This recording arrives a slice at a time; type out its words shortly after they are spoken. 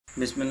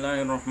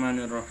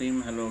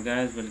Bismillahirrahmanirrahim. Hello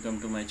guys, welcome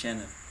to my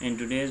channel. In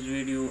today's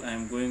video I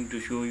am going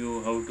to show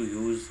you how to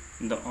use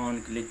the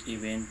on-click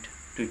event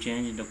to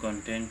change the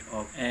content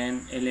of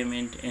an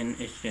element in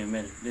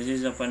HTML. This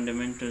is a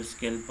fundamental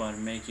skill for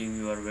making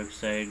your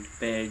website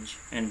page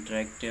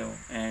interactive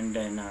and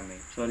dynamic.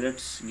 So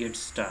let's get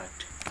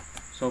started.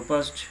 So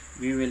first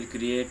we will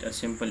create a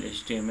simple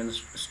HTML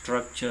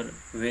structure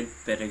with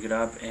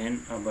paragraph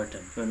and a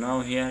button. So now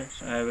here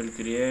I will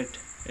create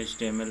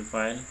HTML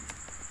file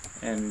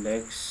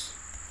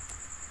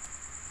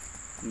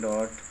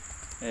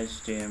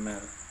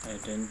index.html.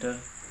 Hit enter.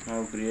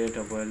 Now create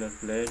a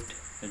boilerplate.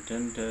 Hit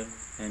enter.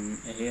 And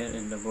here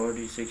in the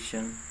body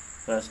section,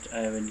 first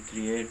I will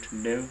create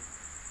div,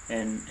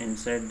 and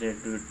inside the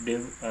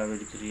div I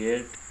will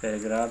create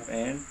paragraph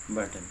and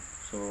button.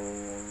 So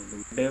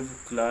the div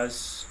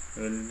class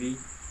will be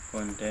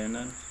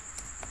container.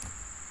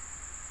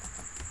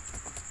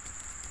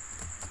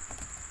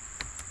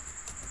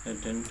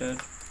 Hit enter.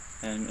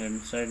 And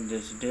inside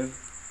this div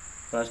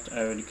first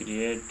I will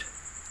create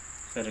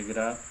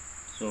paragraph.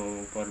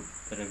 So for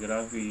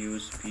paragraph we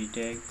use p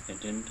tag.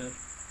 Hit enter.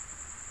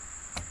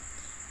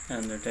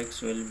 And the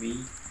text will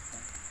be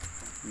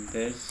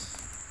this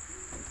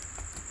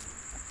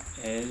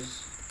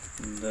is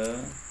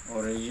the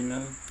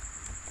original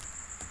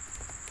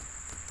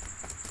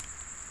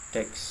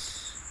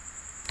text.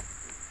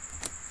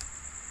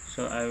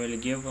 So I will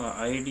give a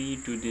id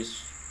to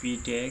this p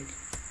tag.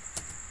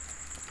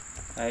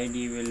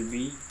 id will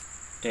be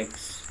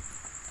text.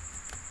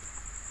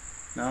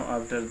 Now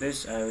after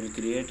this I will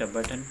create a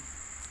button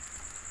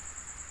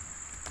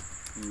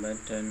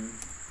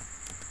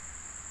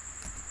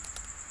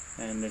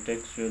and the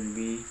text will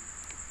be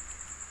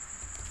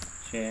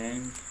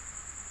change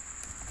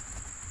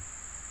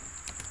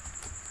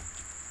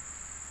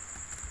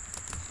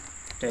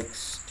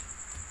text,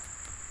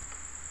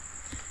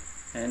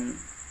 and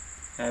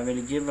I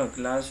will give a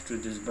class to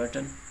this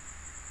button.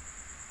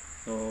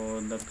 So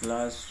the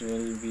class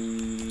will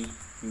be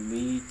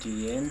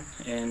btn,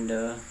 and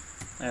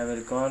I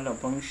will call a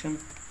function.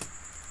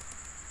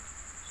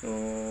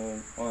 So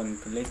on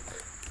click,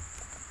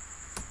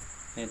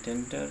 hit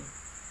enter,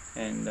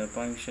 and the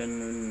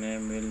function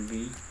name will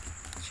be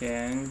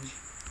change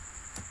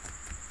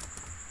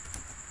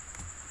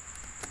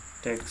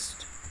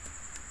text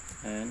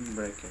and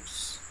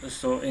brackets.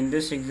 So in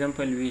this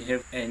example we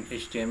have an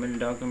HTML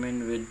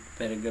document with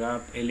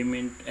paragraph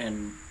element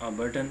and a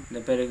button.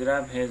 The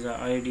paragraph has a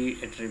id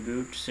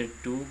attribute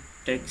set to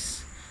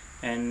text,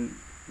 and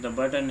the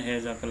button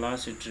has a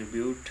class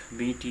attribute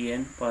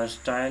btn for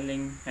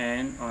styling,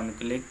 and on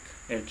click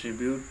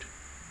attribute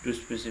to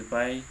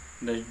specify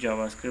the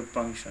JavaScript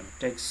function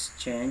text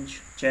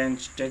change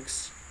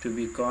text to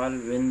be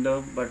called when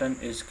the button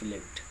is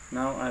clicked.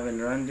 Now I will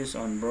run this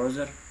on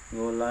browser.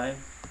 Go live.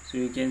 So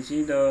you can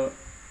see the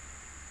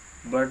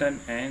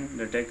button and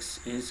the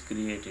text is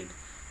created.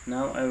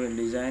 Now I will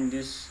design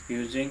this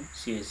using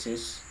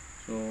CSS.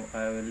 So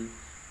I will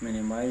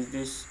minimize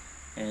this,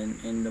 and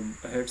in the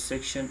head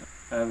section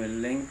I will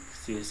link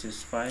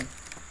CSS file.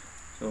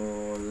 So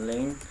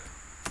link,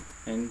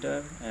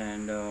 enter,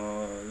 and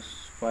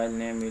file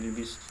name will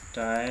be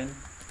style.css.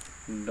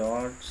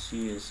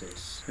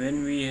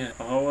 When we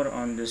hover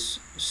on this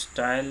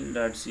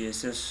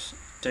style.css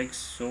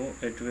text, so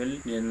it will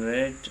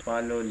generate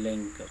follow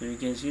link. So you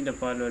can see the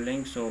follow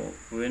link. So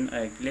when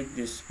I click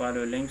this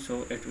follow link,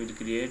 so it will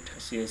create a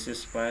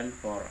CSS file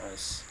for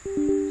us.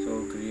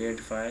 So create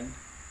file.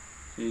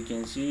 So you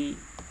can see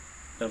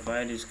the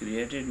file is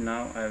created.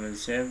 Now I will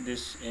save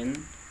this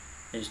in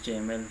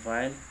HTML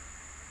file.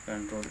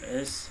 Ctrl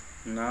S.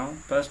 Now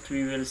first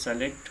we will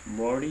select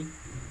body.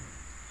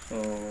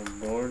 So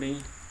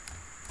body,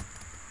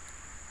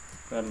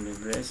 curly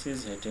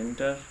braces, hit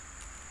enter.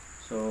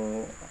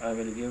 So I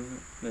will give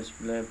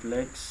display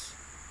flex,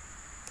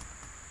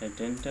 hit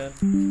enter,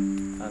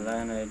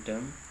 align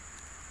item,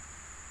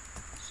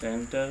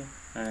 center,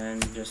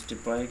 and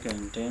justify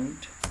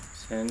content,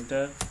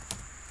 center,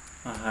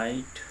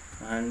 height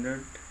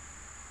 100,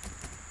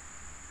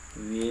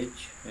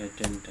 vh,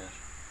 hit enter.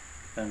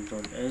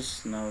 Ctrl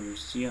S. Now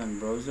let's see on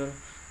browser.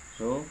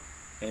 So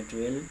it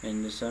will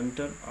in the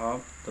center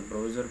of the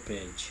browser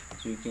page.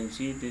 So you can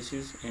see this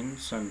is in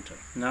center.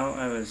 Now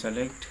I will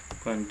select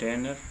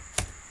container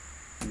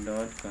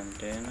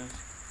container,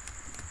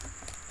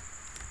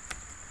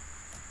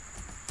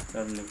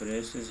 curly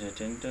braces, hit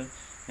enter,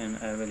 and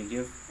I will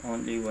give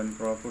only one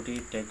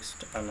property,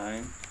 text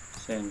align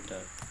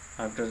center.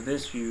 After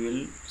this we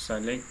will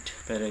select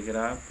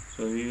paragraph.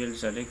 So we will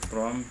select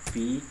from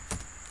P,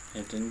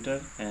 hit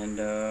enter, and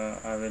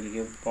I will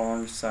give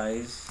font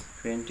size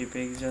 20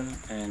 pixel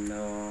and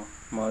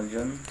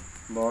margin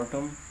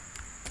bottom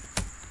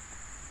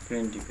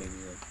 20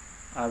 pixel.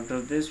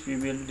 After this we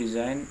will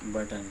design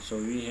button. So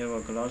we have a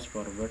class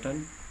for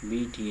button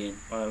btn.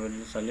 I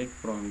will select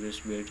from this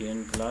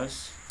btn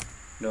class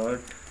dot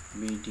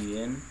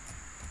btn,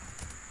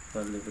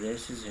 curly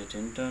braces, hit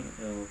enter.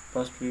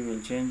 First we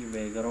will change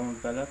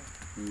background color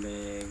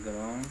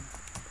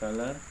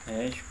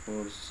hash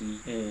for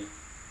CA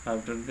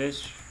After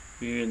this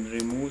we will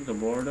remove the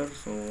border,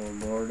 so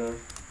border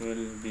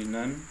will be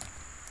none,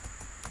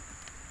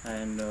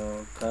 and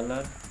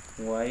color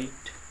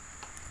white,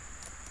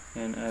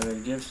 and I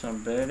will give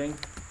some padding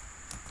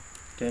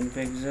 10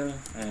 pixel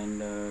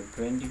and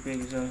 20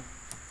 pixel.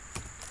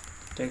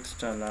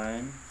 Text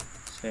align,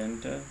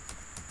 center,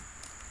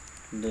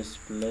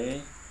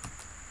 display,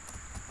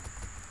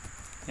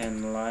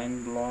 and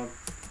line block,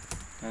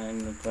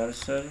 and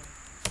cursor,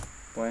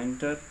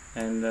 pointer,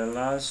 and the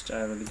last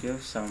I will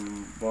give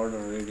some border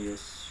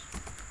radius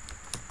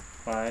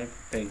 5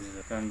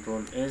 pixel.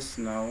 Control S.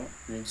 Now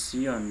let's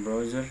see on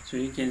browser. So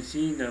you can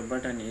see the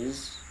button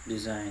is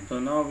designed. So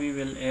now we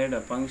will add a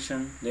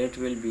function that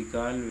will be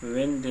called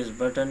when this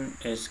button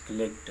is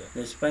clicked.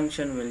 This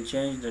function will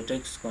change the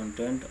text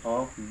content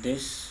of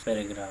this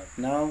paragraph.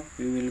 Now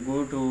we will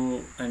go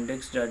to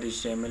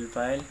index.html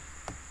file.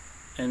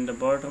 In the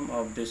bottom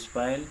of this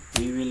file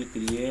we will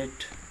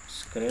create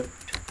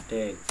script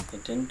tag.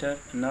 Hit enter.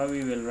 Now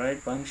we will write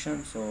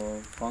function.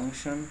 So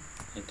function,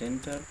 hit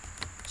enter,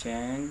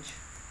 change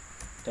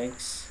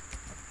text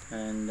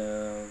and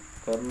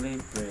curly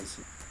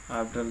braces.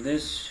 After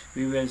this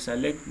we will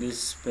select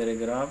this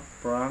paragraph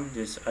from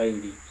this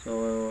ID.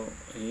 So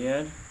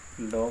here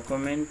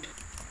document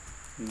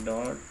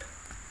dot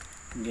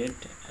get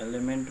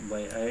element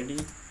by ID,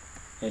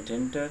 hit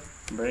enter,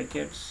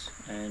 brackets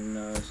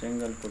and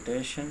single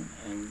quotation,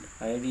 and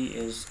ID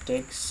is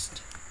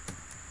text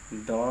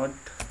dot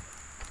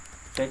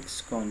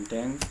text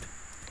content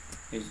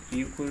is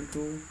equal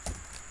to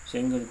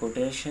single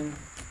quotation,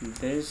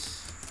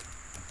 this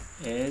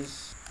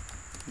is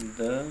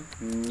the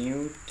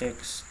new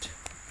text.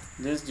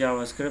 This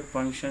JavaScript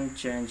function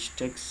change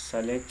text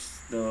selects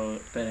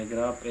the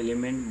paragraph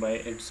element by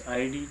its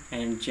ID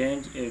and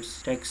change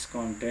its text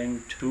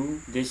content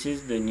to this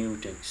is the new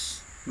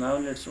text. Now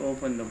let's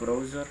open the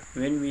browser.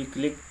 When we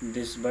click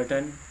this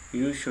button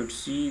you should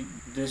see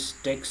this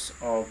text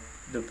of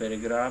the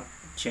paragraph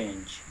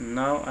change.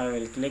 Now I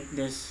will click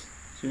this.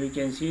 So you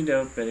can see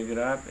the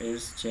paragraph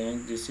is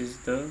changed. This is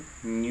the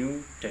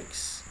new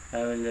text.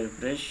 I will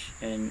refresh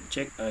and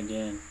check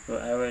again. So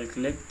I will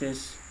click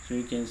this. So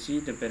you can see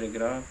the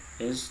paragraph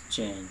is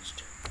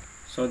changed.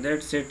 So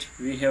that's it.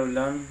 We have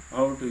learned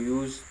how to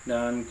use the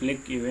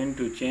onClick event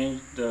to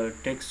change the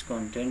text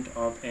content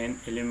of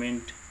an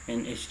element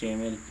in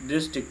HTML.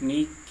 This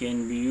technique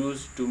can be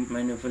used to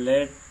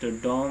manipulate the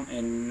DOM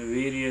in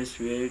various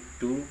ways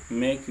to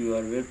make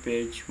your web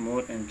page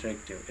more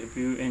interactive. If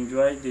you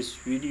enjoyed this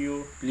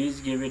video, please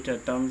give it a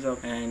thumbs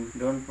up and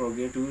don't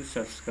forget to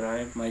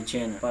subscribe my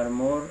channel for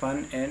more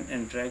fun and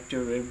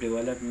interactive web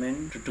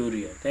development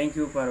tutorial. Thank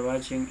you for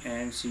watching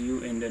and see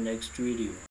you in the next video.